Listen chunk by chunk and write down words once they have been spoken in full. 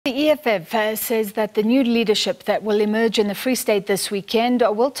The EFF says that the new leadership that will emerge in the Free State this weekend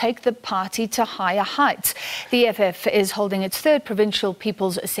will take the party to higher heights. The EFF is holding its third Provincial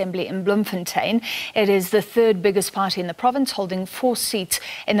People's Assembly in Bloemfontein. It is the third biggest party in the province, holding 4 seats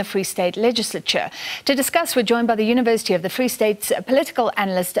in the Free State legislature. To discuss, we're joined by the University of the Free State's political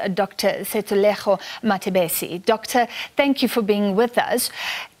analyst, Dr. Sethulego Matebesi. Doctor, thank you for being with us.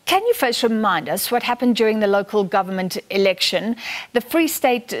 Can you first remind us what happened during the local government election? The Free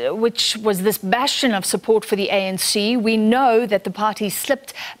State, which was this bastion of support for the ANC, we know that the party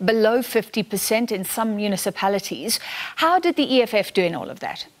slipped below 50% in some municipalities. How did the EFF do in all of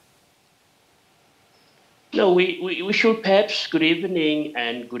that? No, we should perhaps, good evening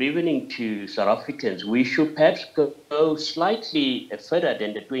and good evening to South Africans, we should perhaps go slightly further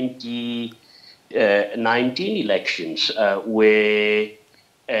than the 2019 elections where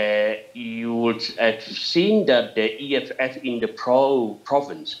you would have seen that the EFF in the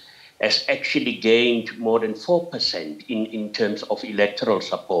province has actually gained more than 4% in terms of electoral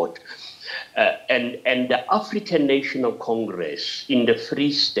support. And the African National Congress in the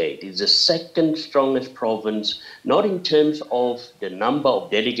Free State is the second strongest province, not in terms of the number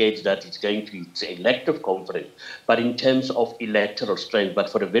of delegates that it's going to its elective conference, but in terms of electoral strength. But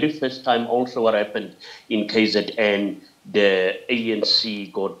for the very first time, also what happened in KZN, the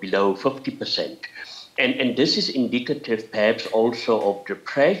ANC got below 50%. And this is indicative perhaps also of the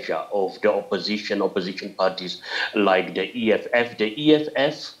pressure of the opposition parties like the EFF. The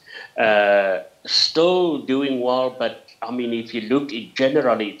EFF still doing well, but I mean, if you look,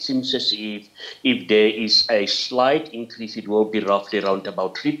 generally, it seems as if there is a slight increase, it will be roughly around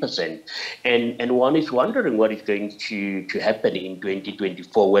about 3%. And one is wondering what is going to happen in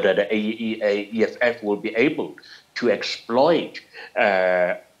 2024, whether the EFF will be able to exploit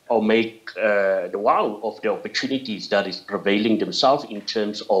or make the wow of the opportunities that is prevailing themselves in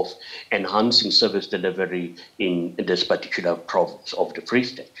terms of enhancing service delivery in this particular province of the Free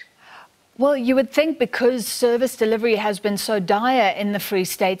State. Well, you would think because service delivery has been so dire in the Free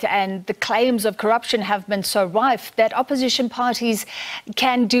State and the claims of corruption have been so rife that opposition parties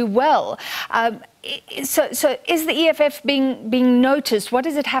can do well. So is the EFF being noticed? What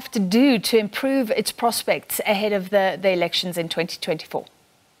does it have to do to improve its prospects ahead of the elections in 2024?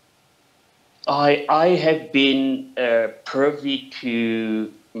 I have been privy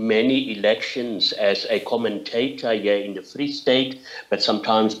to many elections as a commentator here in the Free State, but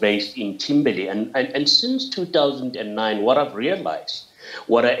sometimes based in Kimberley. And since 2009, what I've realized,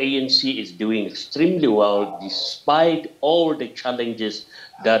 what our ANC is doing extremely well, despite all the challenges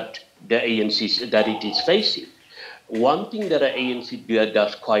that the ANC that it is facing. One thing that our ANC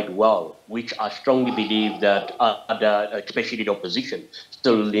does quite well, which I strongly believe that other, especially the opposition,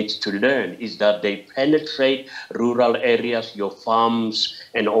 still needs to learn, is that they penetrate rural areas, your farms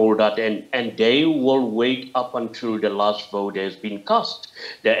and all that, and they will wait up until the last vote has been cast.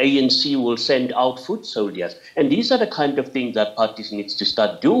 The ANC will send out foot soldiers. And these are the kind of things that parties need to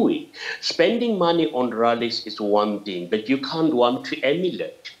start doing. Spending money on rallies is one thing, but you can't want to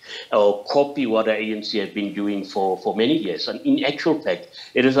emulate or copy what the ANC has been doing for many years. And in actual fact,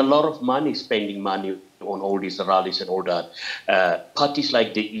 it is a lot of money spending money on all these rallies and all that. Parties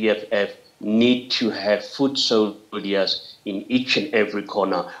like the EFF need to have foot soldiers in each and every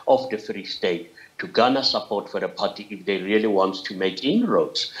corner of the Free State to garner support for the party if they really want to make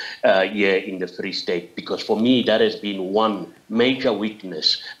inroads here in the Free State. Because for me, that has been one major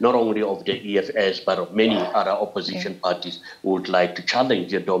weakness, not only of the EFS, but of many other opposition parties who would like to challenge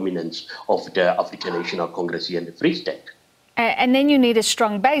the dominance of the African National Congress here in the Free State. And then you need a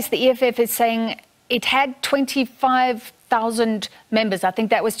strong base. The EFF is saying it had 25,000 members. I think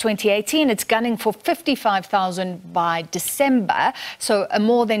that was 2018. It's gunning for 55,000 by December, so a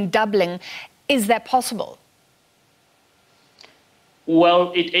more than doubling. Is that possible?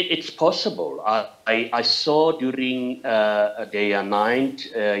 Well, it's possible. I saw during their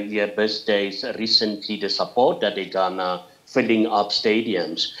 9th year birthdays recently the support that they garner filling up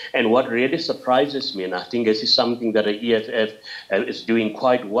stadiums. And what really surprises me, and I think this is something that the EFF is doing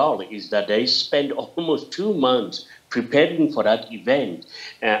quite well, is that they spend almost 2 months preparing for that event.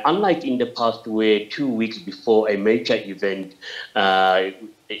 Unlike in the past where 2 weeks before a major event,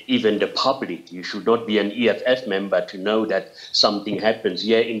 even the public, you should not be an EFF member to know that something happens.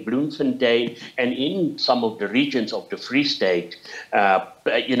 Here in Bloemfontein and in some of the regions of the Free State,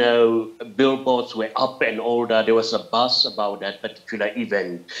 you know, billboards were up and all that. There was a buzz about that particular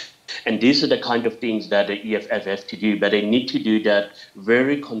event. And these are the kind of things that the EFF have to do, but they need to do that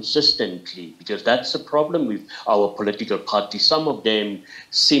very consistently, because that's the problem with our political parties. Some of them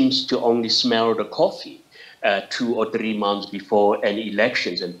seems to only smell the coffee. 2 or 3 months before any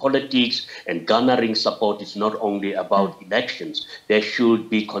elections. And politics and garnering support is not only about elections. There should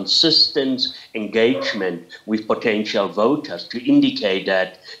be consistent engagement with potential voters to indicate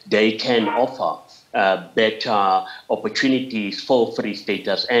that they can offer better opportunities for Free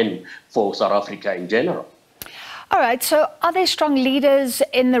Staters and for South Africa in general. All right, so are there strong leaders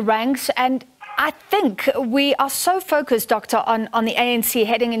in the ranks? And I think we are so focused, Doctor, on the ANC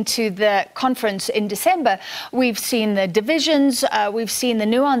heading into the conference in December. We've seen the divisions, we've seen the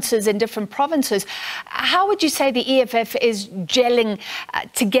nuances in different provinces. How would you say the EFF is gelling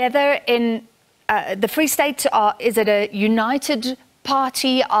together in the Free State? Is it a united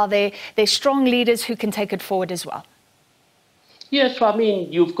party? Are there strong leaders who can take it forward as well? Yes, I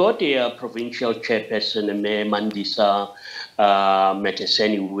mean, you've got a provincial chairperson, Mayor Mandisa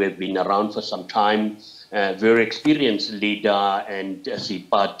Matebesi, who have been around for some time, very experienced leader, and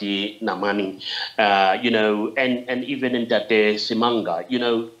Sipati Namani, and even in Tate Simanga,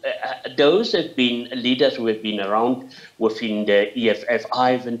 those have been leaders who have been around within the EFF.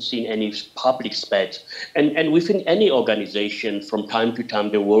 I haven't seen any public spats. And within any organization, from time to time,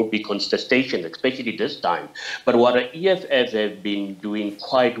 there will be contestation, especially this time. But what the EFF have been doing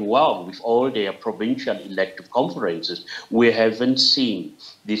quite well with all their provincial elective conferences, we haven't seen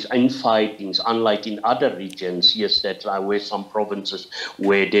these infightings, unlike in other regions. Yes, there were some provinces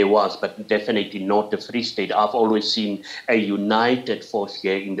where there was, but definitely not the Free State. I've always seen a united force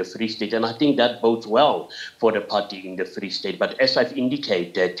here in the Free State, and I think that bodes well for the party in the Free State. But as I've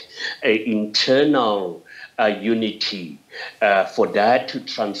indicated, internal unity, for that to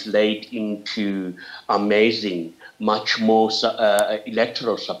translate into amazing, much more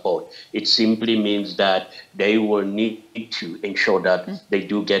electoral support, it simply means that they will need to ensure that they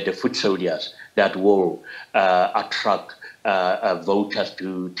do get the foot soldiers that will attract voters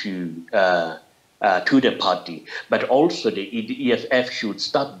to the party. But also the EFF should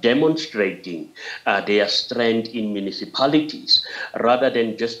start demonstrating their strength in municipalities. Rather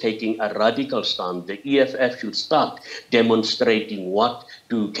than just taking a radical stand, the EFF should start demonstrating what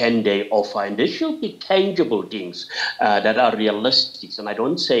can they offer. And there should be tangible things that are realistic. And I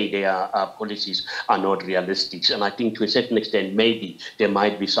don't say their policies are not realistic. And I think to a certain extent, maybe there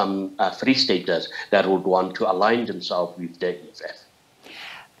might be some Free Staters that would want to align themselves with the EFF.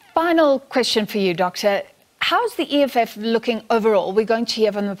 Final question for you, Doctor. How's the EFF looking overall? We're going to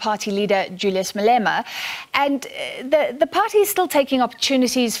hear from the party leader, Julius Malema. And the party is still taking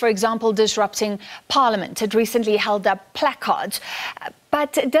opportunities, for example, disrupting Parliament. It recently held up placards.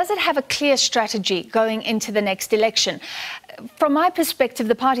 But does it have a clear strategy going into the next election? From my perspective,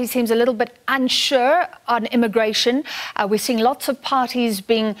 the party seems a little bit unsure on immigration. We're seeing lots of parties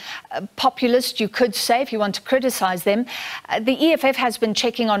being populist, you could say, if you want to criticize them. The EFF has been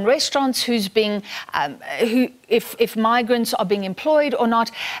checking on restaurants, if migrants are being employed or not.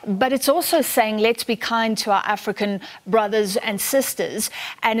 But it's also saying, let's be kind to our African brothers and sisters.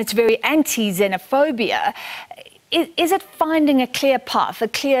 And it's very anti-xenophobia. Is it finding a clear path, a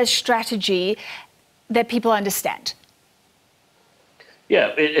clear strategy that people understand?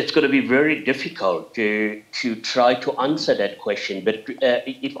 Yeah, it's going to be very difficult to try to answer that question. But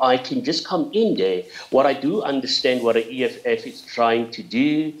if I can just come in there, what I do understand what the EFF is trying to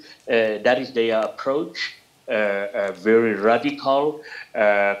do, that is their approach, very radical,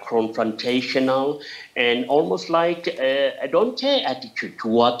 confrontational, and almost like a don't care attitude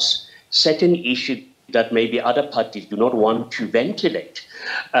towards certain issues that maybe other parties do not want to ventilate.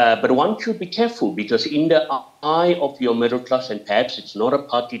 But one should be careful, because in the eye of your middle class, and perhaps it's not a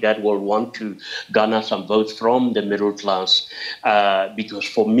party that will want to garner some votes from the middle class, because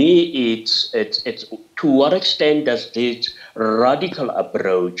for me, it's to what extent does this radical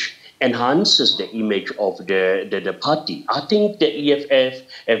approach enhances the image of the party? I think the EFF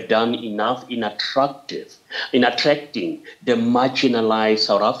have done enough in attracting the marginalized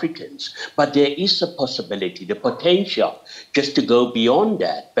South Africans. But there is a possibility, the potential, just to go beyond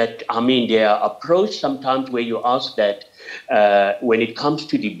that. But I mean, their approach sometimes where you ask that when it comes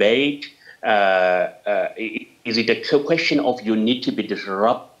to debate, is it a question of you need to be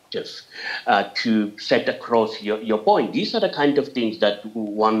disruptive to set across your point? These are the kind of things that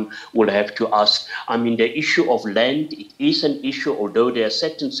one will have to ask. I mean, the issue of land, it is an issue, although there are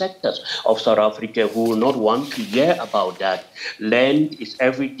certain sectors of South Africa who will not want to hear about that. Land is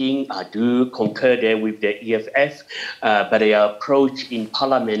everything. I do concur there with the EFF, but their approach in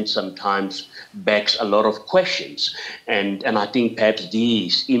Parliament sometimes begs a lot of questions. And I think perhaps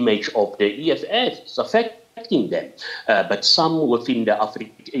this image of the EFF is affected protecting them. But some within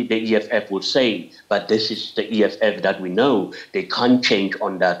the EFF will say, but this is the EFF that we know. They can't change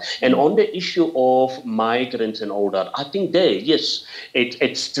on that. And on the issue of migrants and all that, I think yes,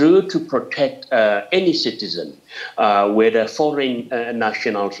 it's true to protect any citizen, whether foreign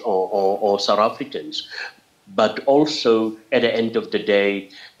nationals or South Africans. But also, at the end of the day,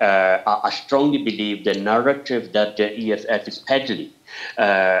 I strongly believe the narrative that the EFF is peddling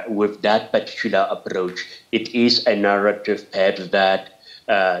with that particular approach, it is a narrative perhaps that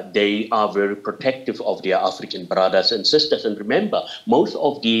they are very protective of their African brothers and sisters. And remember, most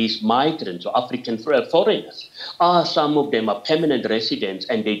of these migrants or African foreigners some of them are permanent residents,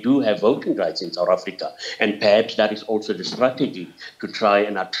 and they do have voting rights in South Africa. And perhaps that is also the strategy to try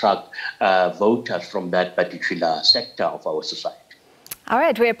and attract voters from that particular sector of our society. All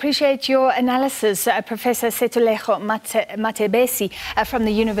right, we appreciate your analysis, Professor Sethulego Matebesi from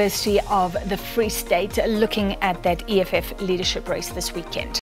the University of the Free State, looking at that EFF leadership race this weekend.